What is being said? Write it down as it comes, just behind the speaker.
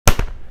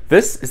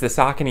This is the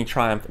Saucony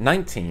Triumph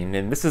 19,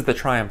 and this is the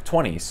Triumph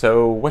 20,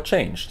 so what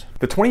changed?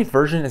 The 20th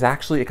version is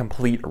actually a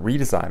complete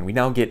redesign. We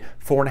now get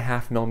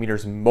 4.5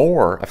 millimeters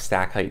more of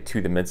stack height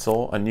to the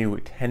midsole, a new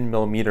 10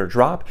 millimeter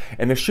drop,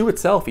 and the shoe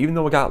itself, even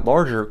though it got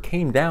larger,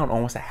 came down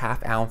almost a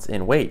half ounce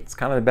in weight. It's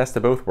kind of the best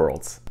of both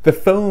worlds. The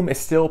foam is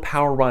still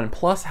Power Run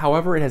Plus,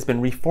 however, it has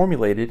been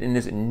reformulated and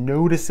is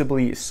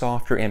noticeably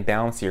softer and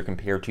bouncier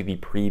compared to the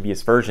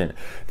previous version.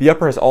 The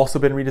upper has also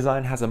been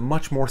redesigned, has a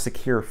much more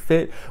secure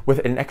fit with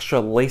an extra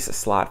lace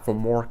slot for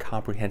more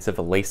comprehensive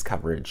lace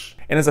coverage.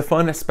 And as a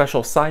fun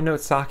special side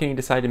note, Saucony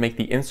decided to make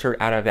the insert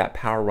out of that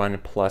Power Run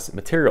Plus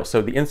material.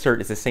 So the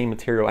insert is the same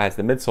material as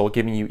the midsole,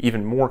 giving you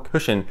even more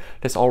cushion to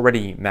this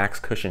already max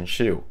cushion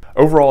shoe.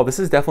 Overall, this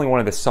is definitely one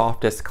of the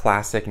softest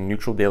classic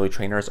neutral daily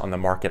trainers on the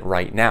market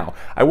right now.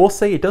 I will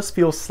say it does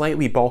feel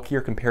slightly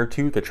bulkier compared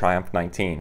to the Triumph 19.